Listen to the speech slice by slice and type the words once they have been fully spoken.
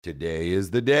Today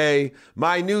is the day.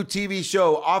 My new TV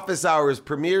show, Office Hours,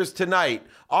 premieres tonight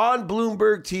on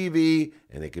Bloomberg TV,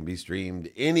 and it can be streamed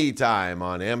anytime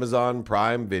on Amazon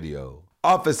Prime Video.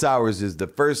 Office Hours is the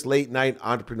first late-night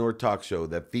entrepreneur talk show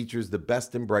that features the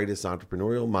best and brightest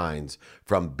entrepreneurial minds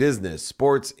from business,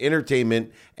 sports,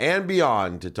 entertainment, and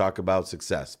beyond to talk about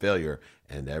success, failure,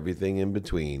 and everything in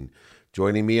between.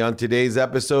 Joining me on today's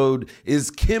episode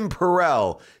is Kim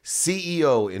Perrell,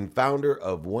 CEO and founder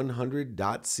of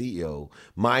 100.co,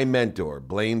 my mentor,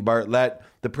 Blaine Bartlett,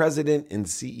 the president and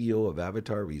CEO of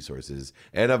Avatar Resources,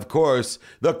 and of course,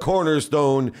 the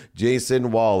cornerstone,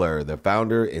 Jason Waller, the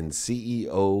founder and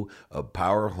CEO of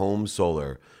Power Home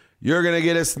Solar. You're going to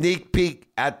get a sneak peek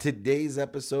at today's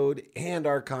episode and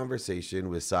our conversation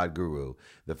with Sadhguru,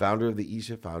 the founder of the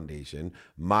Isha Foundation,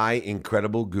 my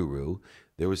incredible guru.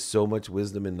 There was so much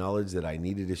wisdom and knowledge that I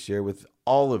needed to share with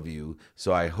all of you,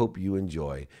 so I hope you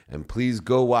enjoy. And please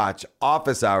go watch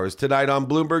Office Hours tonight on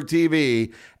Bloomberg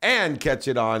TV and catch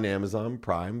it on Amazon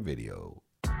Prime Video.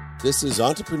 This is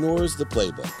Entrepreneurs, the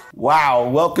Playbook. Wow,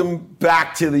 welcome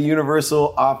back to the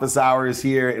Universal Office Hours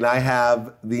here, and I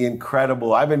have the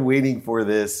incredible, I've been waiting for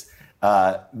this,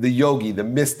 the yogi, the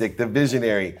mystic, the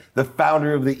visionary, the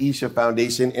founder of the Isha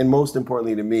Foundation, and most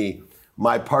importantly to me,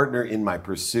 my partner in my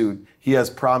pursuit. He has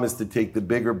promised to take the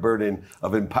bigger burden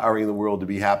of empowering the world to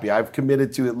be happy. I've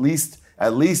committed to at least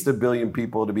 1 billion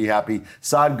people to be happy.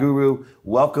 Sadhguru,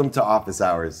 welcome to Office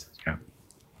Hours. Yeah.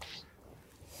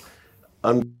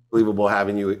 Unbelievable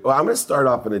having you. Well, I'm going to start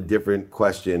off on a different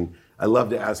question. I love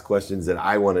to ask questions that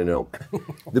I want to know.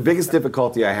 The biggest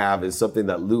difficulty I have is something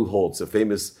that Lou Holtz, a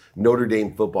famous Notre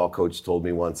Dame football coach, told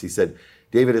me once. He said,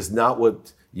 David, it's not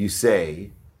what you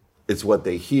say, it's what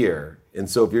they hear. And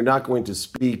so if you're not going to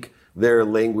speak their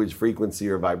language, frequency,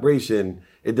 or vibration,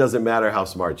 it doesn't matter how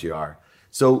smart you are.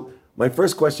 So my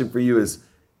first question for you is,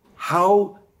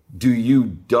 how do you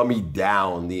dummy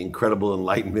down the incredible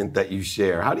enlightenment that you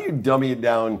share? How do you dummy it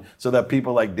down so that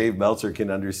people like Dave Meltzer can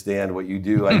understand what you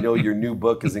do? I know your new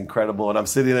book is incredible, and I'm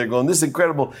sitting there going, this is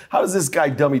incredible. How does this guy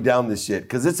dummy down this shit?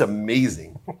 Because it's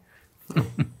amazing.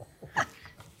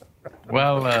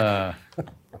 Well,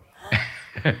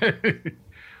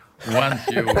 once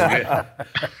you realize...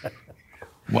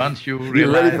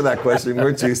 You're ready for that question,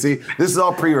 weren't you? See, this is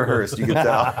all pre-rehearsed, you can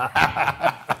tell.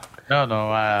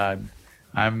 No,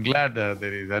 I'm glad there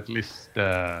is at least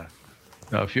a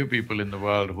few people in the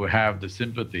world who have the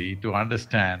sympathy to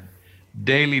understand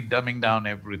daily dumbing down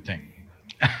everything.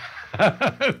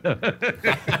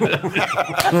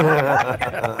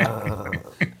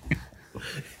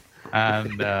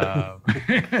 And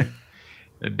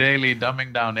daily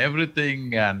dumbing down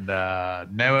everything and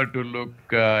never to look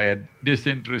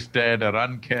disinterested or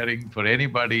uncaring for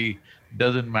anybody,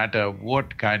 doesn't matter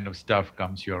what kind of stuff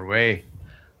comes your way.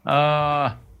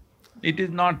 It is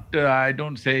not… I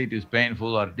don't say it is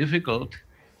painful or difficult,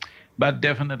 but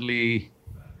definitely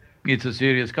it's a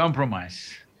serious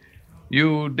compromise.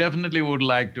 You definitely would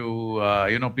like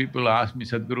to… people ask me,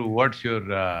 Sadhguru, what's your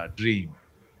dream?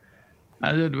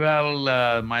 I said,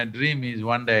 well, my dream is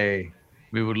one day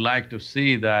we would like to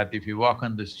see that if you walk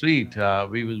on the street,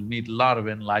 we will meet a lot of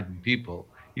enlightened people.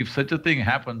 If such a thing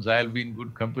happens, I'll be in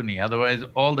good company, otherwise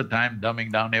all the time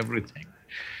dumbing down everything.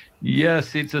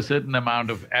 Yes, it's a certain amount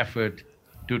of effort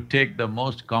to take the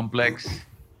most complex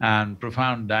and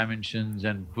profound dimensions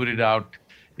and put it out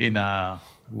in a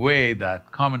way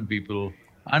that common people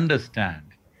understand.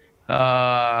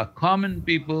 Common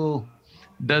people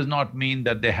does not mean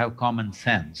that they have common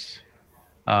sense.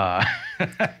 Not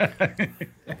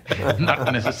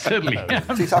necessarily.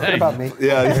 Is he talking about me?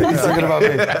 Yeah, he's talking about me.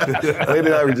 Wayne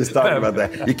and I were just talking about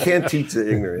that. You can't teach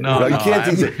the ignorant. You can't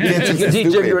teach it. You can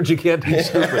teach ignorant, you can't teach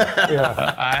stupid.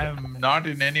 Yeah. I'm not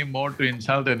in any mode to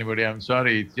insult anybody, I'm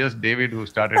sorry, it's just David who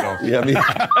started off. Yeah,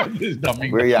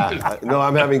 no,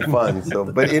 I'm having fun,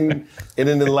 but in an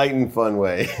enlightened, fun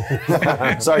way.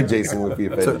 Sorry, Jason, if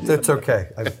you offended. It's okay.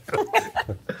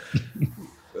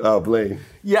 Oh, Blaine.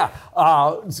 Yeah,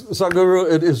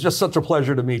 Sadhguru, it is just such a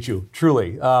pleasure to meet you,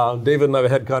 truly. David and I have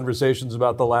had conversations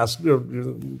about the last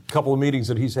couple of meetings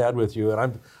that he's had with you,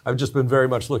 and I've just been very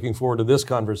much looking forward to this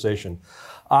conversation.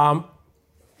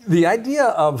 The idea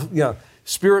of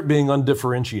spirit being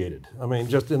undifferentiated, I mean,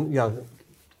 just in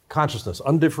consciousness,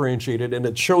 undifferentiated, and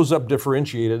it shows up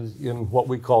differentiated in what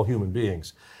we call human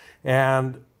beings.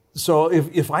 And so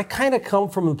if I kind of come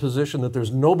from a position that there's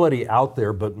nobody out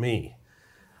there but me,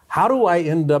 how do I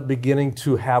end up beginning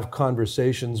to have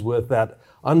conversations with that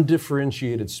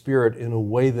undifferentiated spirit in a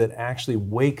way that actually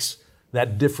wakes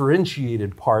that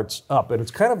differentiated parts up? And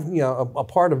it's kind of a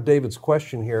part of David's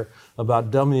question here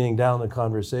about dumbing down the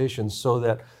conversation so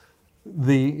that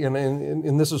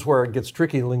and this is where it gets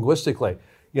tricky linguistically.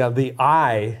 Yeah, the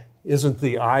I isn't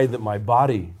the I that my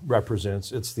body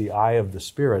represents. It's the I of the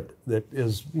spirit that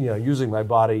is, using my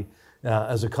body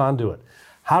as a conduit.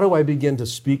 How do I begin to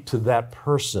speak to that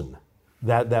person,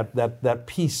 that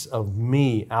piece of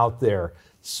me out there,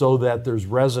 so that there's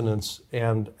resonance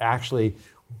and actually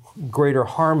greater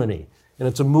harmony? And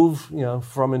it's a move,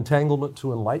 from entanglement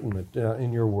to enlightenment,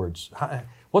 in your words.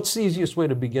 What's the easiest way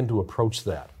to begin to approach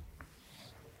that?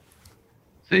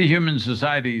 See, human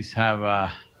societies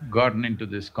have gotten into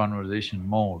this conversation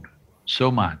mode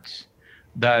so much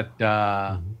that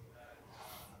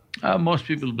most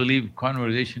people believe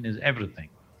conversation is everything.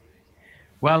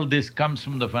 Well, this comes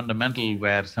from the fundamental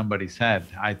where somebody said,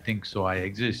 I think so, I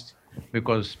exist,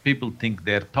 because people think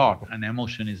their thought and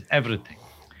emotion is everything.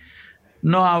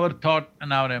 No, our thought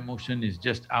and our emotion is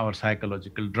just our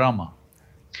psychological drama.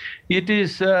 It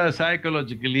is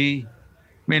psychologically,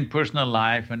 in personal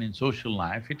life and in social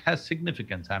life, it has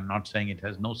significance. I'm not saying it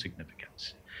has no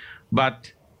significance.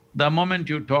 But the moment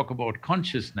you talk about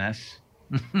consciousness,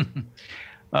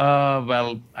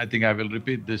 well, I think I will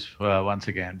repeat this once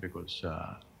again because,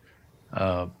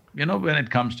 when it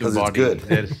comes to body,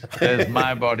 there's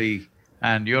my body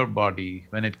and your body.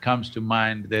 When it comes to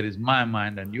mind, there is my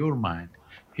mind and your mind.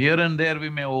 Here and there we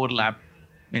may overlap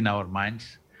in our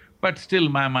minds, but still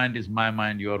my mind is my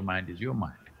mind, your mind is your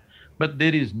mind. But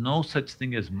there is no such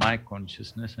thing as my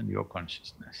consciousness and your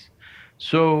consciousness.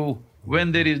 So,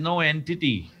 when there is no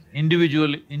entity,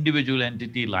 individual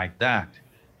entity like that,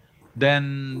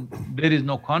 then there is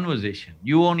no conversation.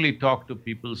 You only talk to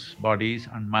people's bodies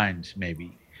and minds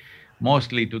maybe.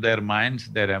 Mostly to their minds,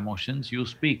 their emotions, you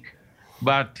speak.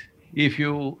 But if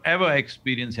you ever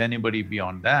experience anybody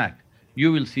beyond that,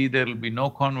 you will see there will be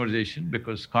no conversation,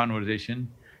 because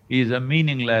conversation is a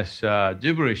meaningless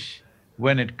gibberish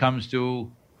when it comes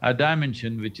to a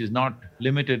dimension which is not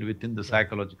limited within the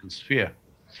psychological sphere.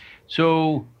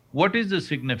 So, what is the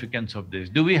significance of this?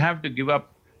 Do we have to give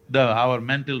up our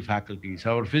mental faculties,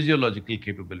 our physiological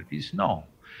capabilities? No.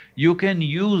 You can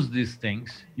use these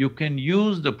things, you can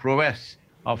use the prowess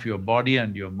of your body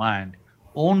and your mind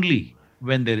only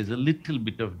when there is a little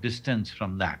bit of distance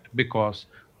from that, because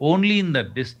only in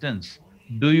that distance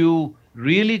do you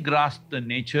really grasp the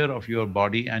nature of your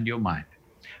body and your mind.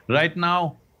 Right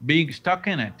now, being stuck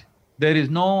in it, there is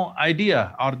no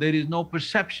idea or there is no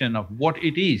perception of what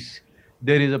it is.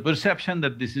 There is a perception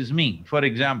that this is me. For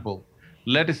example,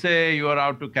 let us say you are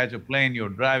out to catch a plane, you're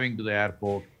driving to the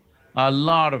airport, a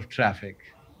lot of traffic.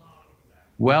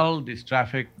 Well, this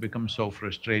traffic becomes so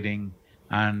frustrating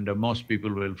and most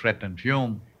people will fret and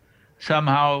fume.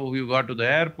 Somehow you got to the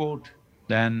airport,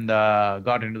 then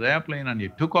got into the airplane and you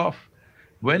took off.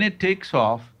 When it takes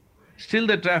off, still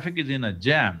the traffic is in a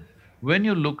jam. When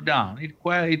you look down,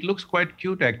 it looks quite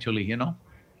cute actually,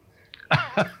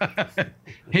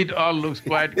 It all looks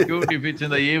quite cute. If it's in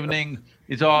the evening,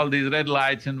 it's all these red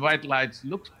lights and white lights,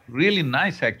 looks really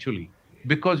nice actually,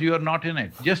 because you are not in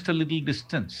it, just a little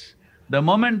distance. The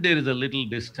moment there is a little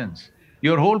distance,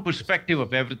 your whole perspective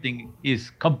of everything is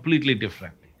completely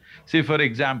different. See, for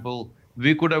example,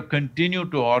 we could have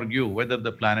continued to argue whether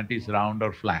the planet is round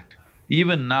or flat.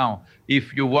 Even now,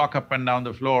 if you walk up and down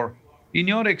the floor, in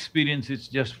your experience it's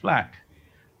just flat.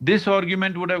 This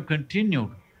argument would have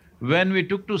continued. When we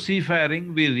took to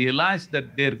seafaring, we realized that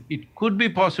it could be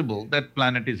possible that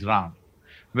planet is round.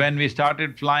 When we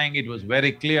started flying, it was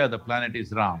very clear the planet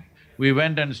is round. We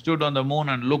went and stood on the moon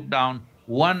and looked down,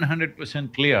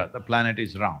 100% clear the planet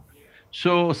is round.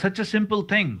 So, such a simple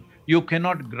thing you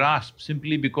cannot grasp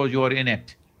simply because you are in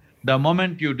it. The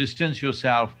moment you distance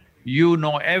yourself, you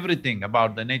know everything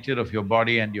about the nature of your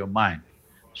body and your mind.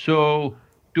 So,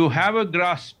 to have a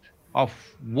grasp of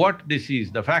what this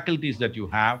is, the faculties that you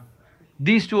have,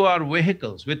 these two are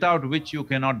vehicles without which you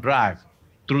cannot drive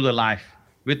through the life.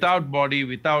 Without body,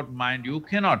 without mind, you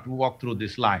cannot walk through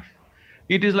this life.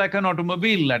 It is like an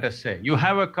automobile, let us say. You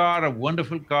have a car, a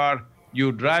wonderful car,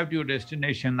 you drive to your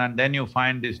destination and then you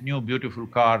find this new beautiful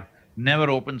car never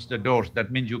opens the doors,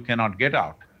 that means you cannot get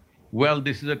out. Well,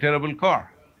 this is a terrible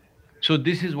car. So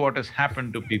this is what has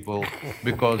happened to people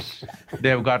because they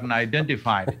have gotten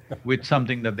identified with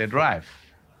something that they drive.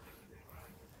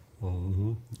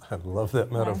 I love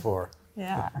that metaphor.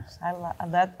 Yeah, I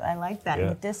like that. Yeah.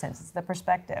 The distance, it's the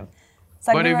perspective.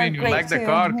 What do you Sadhguru, mean? You great like the to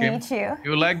car, Kim? meet you.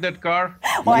 You like that car?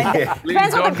 Well, Yeah.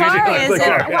 depends what don't the get car it. is.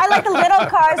 I like the little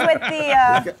cars with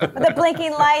the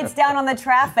blinking lights down on the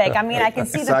traffic. I mean, I can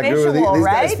see the Sadhguru, visual, these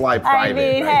right? guys fly private. I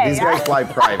mean, right? hey, These guys fly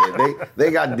private. They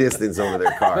got distance over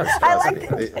their cars. Trust me.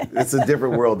 It's a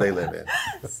different world they live in.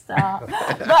 Stop.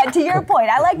 But to your point,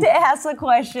 I like to ask the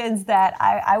questions that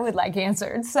I would like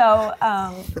answered. So,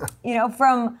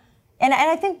 and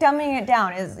I think dumbing it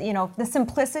down is, the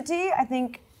simplicity. I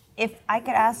think if I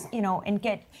could ask, and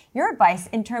get your advice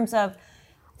in terms of,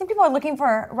 I think people are looking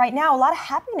for right now a lot of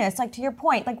happiness. Like to your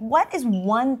point, like what is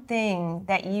one thing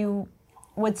that you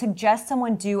would suggest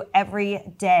someone do every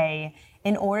day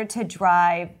in order to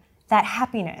drive that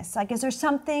happiness? Like, is there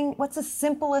something, what's the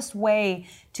simplest way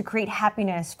to create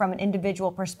happiness from an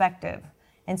individual perspective?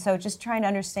 And so just trying to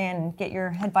understand and get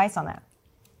your advice on that.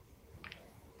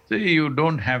 See, you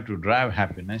don't have to drive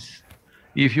happiness.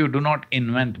 If you do not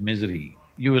invent misery,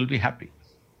 you will be happy.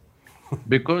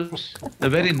 Because the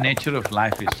very nature of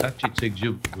life is such, it's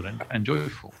exuberant and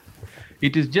joyful.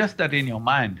 It is just that in your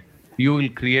mind, you will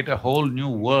create a whole new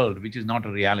world which is not a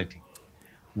reality.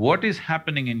 What is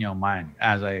happening in your mind,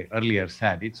 as I earlier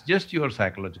said, it's just your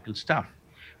psychological stuff.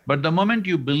 But the moment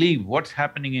you believe what's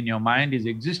happening in your mind is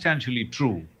existentially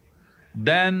true,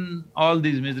 then all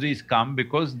these miseries come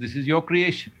because this is your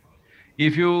creation.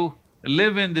 If you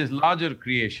live in this larger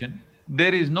creation,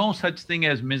 there is no such thing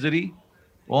as misery.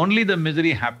 Only the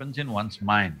misery happens in one's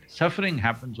mind. Suffering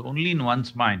happens only in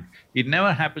one's mind. It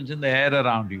never happens in the air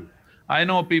around you. I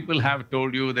know people have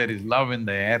told you there is love in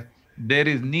the air. There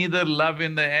is neither love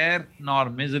in the air nor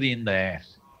misery in the air.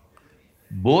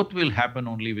 Both will happen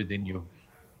only within you.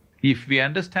 If we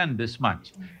understand this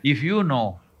much, if you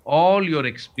know all your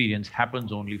experience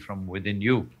happens only from within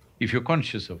you, if you're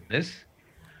conscious of this,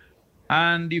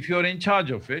 and if you're in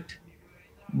charge of it,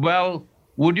 well,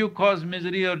 would you cause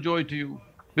misery or joy to you?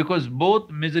 Because both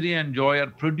misery and joy are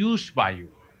produced by you.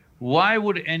 Why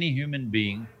would any human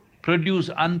being produce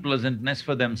unpleasantness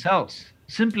for themselves?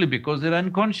 Simply because they're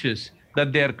unconscious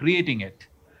that they are creating it.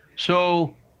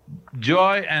 So,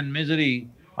 joy and misery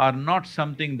are not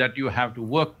something that you have to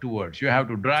work towards, you have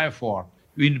to drive for,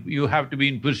 you have to be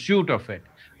in pursuit of it.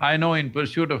 I know in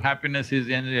pursuit of happiness is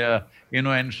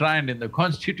enshrined in the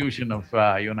Constitution of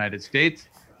United States,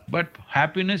 but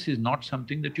happiness is not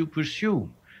something that you pursue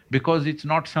because it's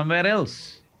not somewhere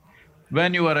else.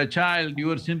 When you were a child, you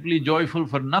were simply joyful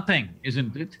for nothing,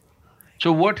 isn't it?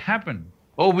 So what happened?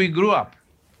 Oh, we grew up.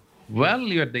 Well,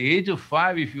 you're at the age of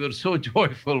 5, if you are so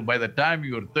joyful, by the time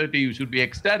you're 30, you should be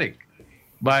ecstatic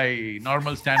by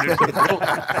normal standards of growth.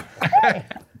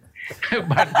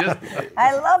 But just…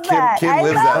 I love that. Kim I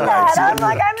lives love that that. life. I'm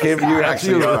like, I'm Kim, you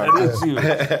actually are. It's you.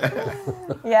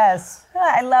 Yes,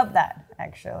 I love that,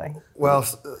 actually. Well,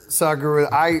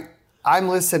 Sadhguru, I'm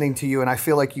listening to you, and I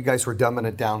feel like you guys were dumbing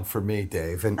it down for me,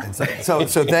 Dave. And so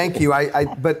thank you.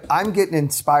 But I'm getting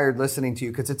inspired listening to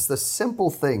you because it's the simple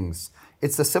things.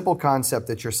 It's the simple concept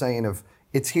that you're saying of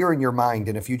it's here in your mind,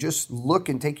 and if you just look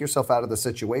and take yourself out of the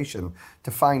situation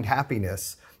to find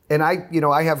happiness. And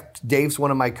I have Dave's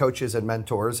one of my coaches and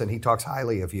mentors, and he talks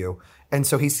highly of you. And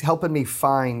so he's helping me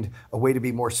find a way to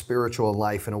be more spiritual in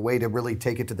life and a way to really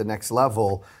take it to the next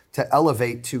level, to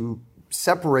elevate, to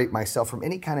separate myself from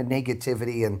any kind of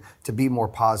negativity and to be more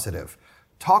positive.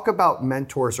 Talk about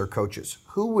mentors or coaches.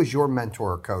 Who was your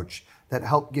mentor or coach that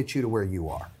helped get you to where you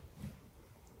are?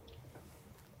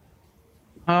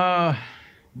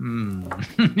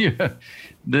 Yeah,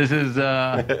 this is…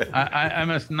 I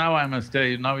must tell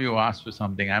you, now you asked for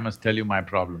something, I must tell you my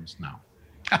problems now.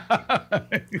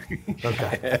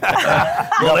 Okay.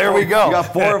 Well, there we go. You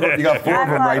got four of them. You got 4 of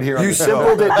them right here. On You the show.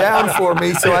 simpled it down for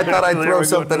me, so I thought I'd throw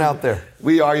something out there.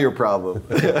 We are your problem.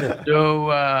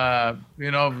 So, I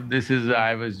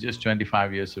was just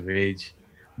 25 years of age.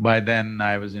 By then,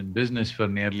 I was in business for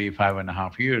nearly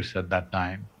 5.5 years at that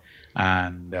time.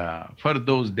 And for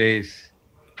those days,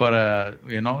 for a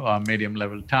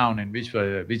medium-level town in which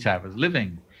I was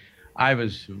living, I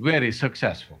was very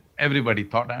successful. Everybody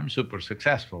thought I'm super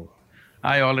successful.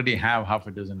 I already have half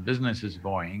a dozen businesses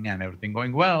going and everything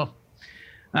going well.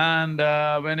 And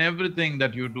when everything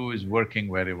that you do is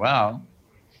working very well,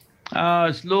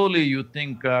 slowly you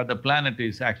think the planet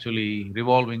is actually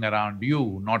revolving around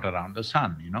you, not around the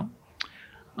sun,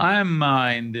 I'm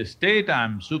in this state,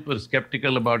 I'm super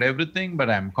skeptical about everything, but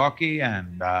I'm cocky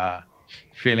and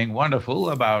feeling wonderful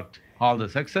about all the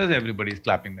success, everybody's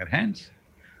clapping their hands.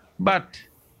 But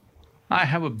I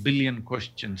have 1 billion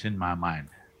questions in my mind.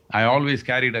 I always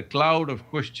carried a cloud of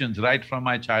questions right from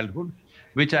my childhood,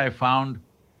 which I found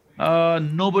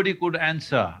nobody could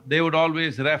answer. They would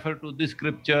always refer to this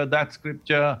scripture, that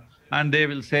scripture, and they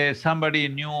will say somebody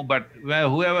knew, but well,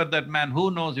 whoever that man,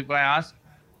 who knows? If I ask,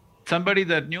 somebody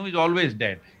that knew is always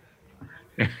dead.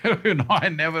 I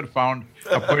never found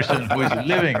a person who is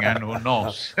living and who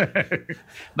knows.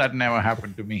 That never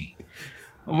happened to me.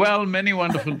 Well, many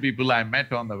wonderful people I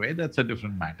met on the way, that's a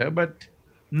different matter, but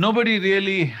nobody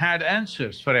really had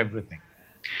answers for everything.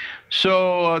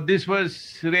 So this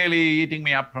was really eating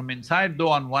me up from inside, though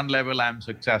on one level I'm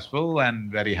successful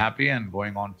and very happy and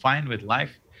going on fine with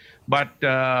life. But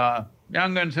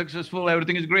young and successful,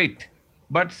 everything is great.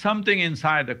 But something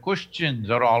inside, the questions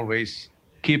are always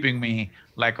keeping me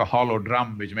like a hollow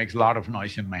drum which makes a lot of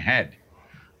noise in my head.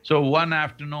 So one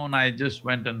afternoon I just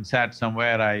went and sat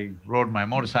somewhere, I rode my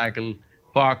motorcycle,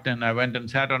 parked, and I went and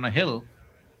sat on a hill.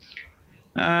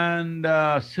 And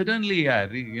suddenly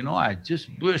I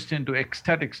just burst into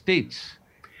ecstatic states.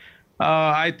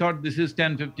 I thought this is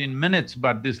 10-15 minutes,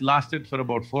 but this lasted for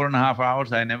about 4.5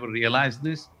 hours. I never realized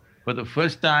this. For the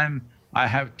first time, I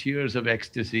have tears of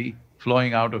ecstasy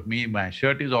flowing out of me. My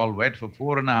shirt is all wet. For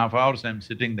 4.5 hours I'm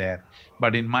sitting there.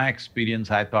 But in my experience,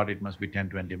 I thought it must be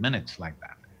 10-20 minutes like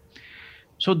that.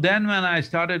 So then when I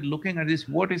started looking at this,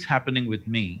 what is happening with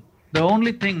me? The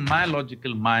only thing my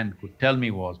logical mind could tell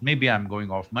me was, maybe I'm going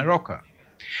off my rocker.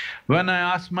 When I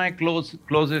asked my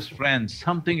closest friends,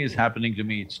 something is happening to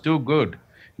me, it's too good.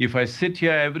 If I sit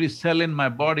here, every cell in my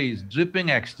body is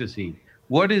dripping ecstasy.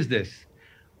 What is this?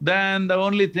 Then the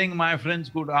only thing my friends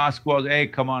could ask was, hey,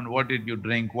 come on, what did you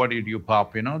drink, what did you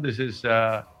pop, this is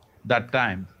that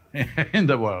time in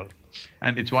the world.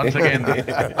 And it's once again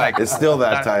like… It's still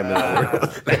that time in the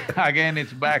world. Again,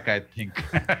 it's back, I think.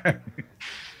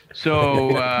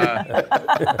 So,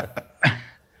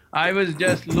 I was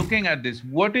just looking at this,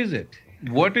 what is it?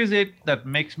 What is it that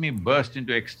makes me burst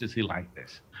into ecstasy like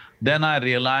this? Then I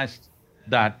realized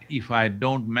that if I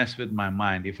don't mess with my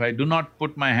mind, if I do not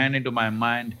put my hand into my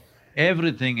mind,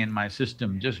 everything in my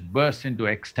system just bursts into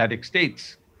ecstatic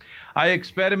states. I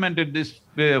experimented this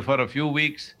for a few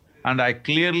weeks, and I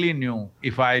clearly knew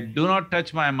if I do not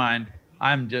touch my mind,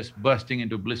 I'm just bursting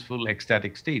into blissful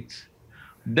ecstatic states.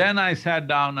 Then I sat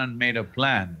down and made a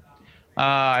plan.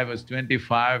 I was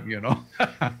 25,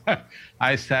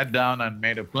 I sat down and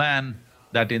made a plan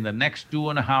that in the next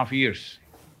 2.5 years,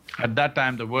 at that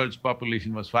time the world's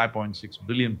population was 5.6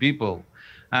 billion people,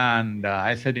 and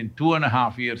I said in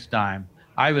 2.5 years' time,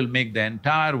 I will make the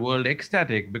entire world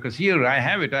ecstatic, because here I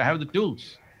have it, I have the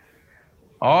tools.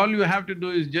 All you have to do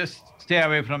is just stay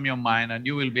away from your mind and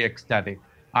you will be ecstatic.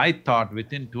 I thought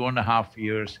within 2.5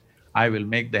 years, I will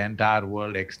make the entire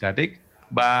world ecstatic,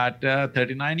 but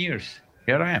 39 years,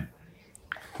 here I am.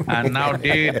 And now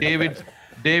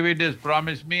David has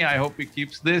promised me, I hope he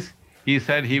keeps this, he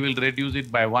said he will reduce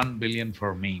it by 1 billion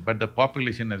for me, but the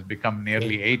population has become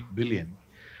nearly 8 billion.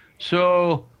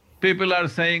 So, people are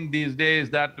saying these days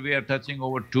that we are touching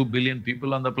over 2 billion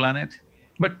people on the planet,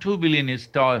 but 2 billion is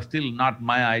still not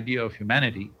my idea of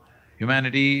humanity.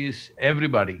 Humanity is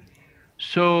everybody.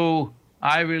 So,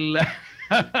 I will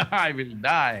I will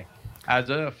die as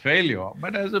a failure,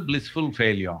 but as a blissful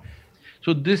failure.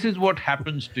 So this is what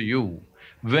happens to you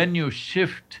when you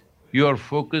shift your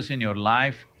focus in your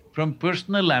life from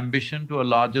personal ambition to a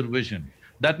larger vision.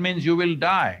 That means you will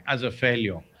die as a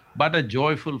failure, but a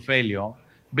joyful failure,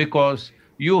 because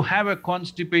you have a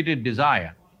constipated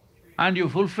desire and you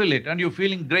fulfill it and you're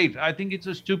feeling great. I think it's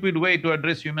a stupid way to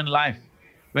address human life.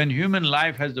 When human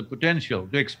life has the potential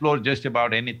to explore just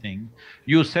about anything,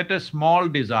 you set a small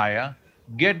desire,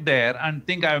 get there and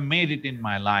think, I've made it in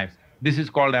my life. This is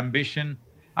called ambition.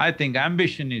 I think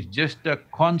ambition is just a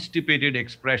constipated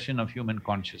expression of human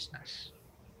consciousness.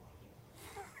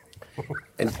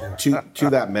 And to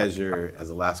that measure, as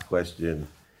a last question,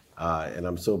 and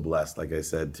I'm so blessed, like I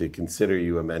said, to consider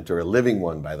you a mentor, a living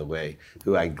one, by the way,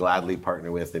 who I gladly partner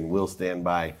with and will stand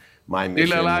by my mission.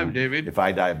 Still alive, David. If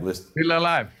I die bliss. Still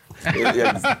alive.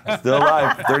 Yeah, still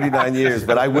alive, 39 years,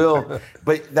 but I will.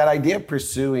 But that idea of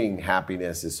pursuing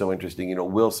happiness is so interesting.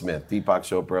 Will Smith, Deepak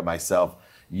Chopra, myself,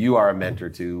 you are a mentor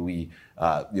too.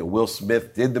 Will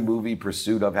Smith did the movie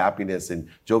Pursuit of Happiness, and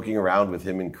joking around with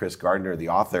him and Chris Gardner, the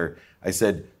author, I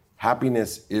said,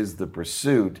 happiness is the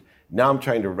pursuit. Now I'm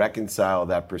trying to reconcile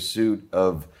that pursuit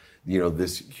of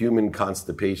this human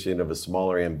constipation of a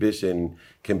smaller ambition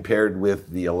compared with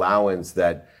the allowance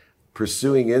that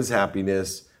pursuing is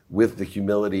happiness, with the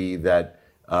humility that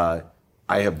I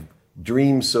have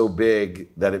dreamed so big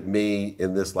that it may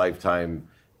in this lifetime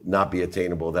not be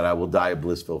attainable, that I will die a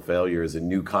blissful failure is a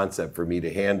new concept for me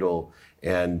to handle.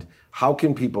 And how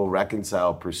can people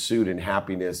reconcile pursuit and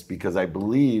happiness? Because I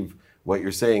believe what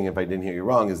you're saying, if I didn't hear you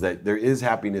wrong, is that there is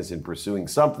happiness in pursuing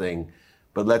something,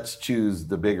 but let's choose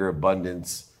the bigger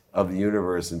abundance of the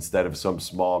universe instead of some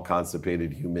small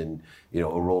constipated human, a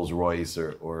Rolls Royce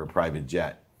or a private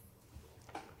jet?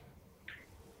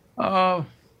 You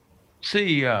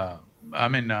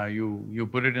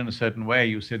put it in a certain way.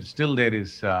 You said still there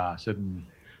is a certain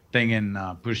thing in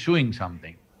pursuing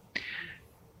something.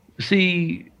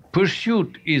 See,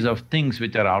 pursuit is of things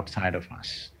which are outside of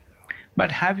us.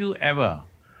 But have you ever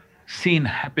seen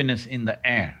happiness in the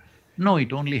air? No,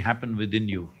 it only happened within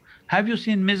you. Have you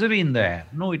seen misery in the air?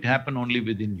 No, it happened only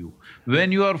within you.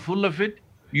 When you are full of it,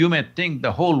 you may think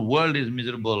the whole world is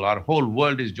miserable or whole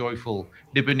world is joyful,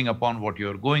 depending upon what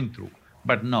you're going through.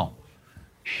 But no,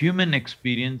 human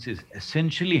experience is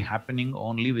essentially happening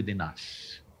only within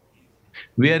us.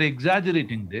 We are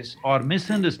exaggerating this or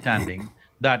misunderstanding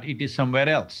that it is somewhere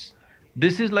else.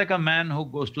 This is like a man who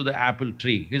goes to the apple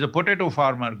tree. He's a potato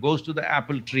farmer, goes to the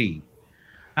apple tree,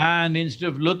 and instead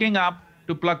of looking up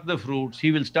to pluck the fruits,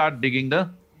 he will start digging the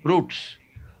roots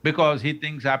because he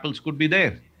thinks apples could be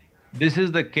there. This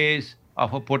is the case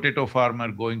of a potato farmer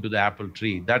going to the apple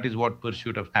tree. That is what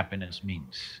pursuit of happiness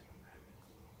means.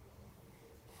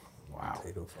 Wow.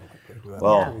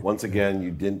 Well, once again,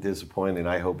 you didn't disappoint, and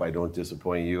I hope I don't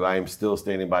disappoint you. I am still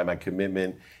standing by my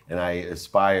commitment, and I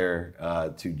aspire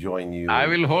to join you. I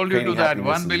will hold you to that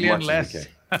 1 billion less. You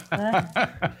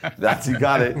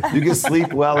got it. You can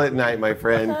sleep well at night, my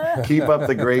friend. Keep up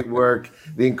the great work.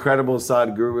 The incredible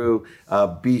Sadhguru.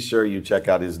 Be sure you check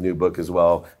out his new book as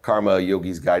well, Karma, a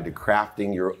Yogi's Guide to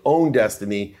Crafting Your Own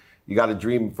Destiny. You got to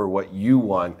dream for what you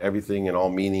want. Everything and all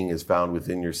meaning is found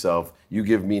within yourself. You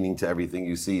give meaning to everything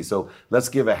you see. So let's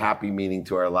give a happy meaning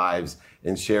to our lives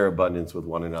and share abundance with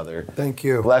one another. Thank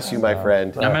you. Bless you, my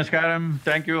friend. Namaskaram.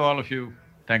 Thank you, all of you.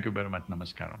 Thank you very much.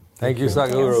 Namaskaram. Thank you,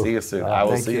 Sadhguru. See you soon. I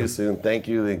will see you soon. Thank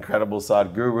you, the incredible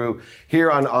Sadhguru. Here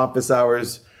on Office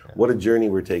Hours, what a journey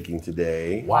we're taking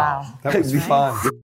today. Wow. That was fun.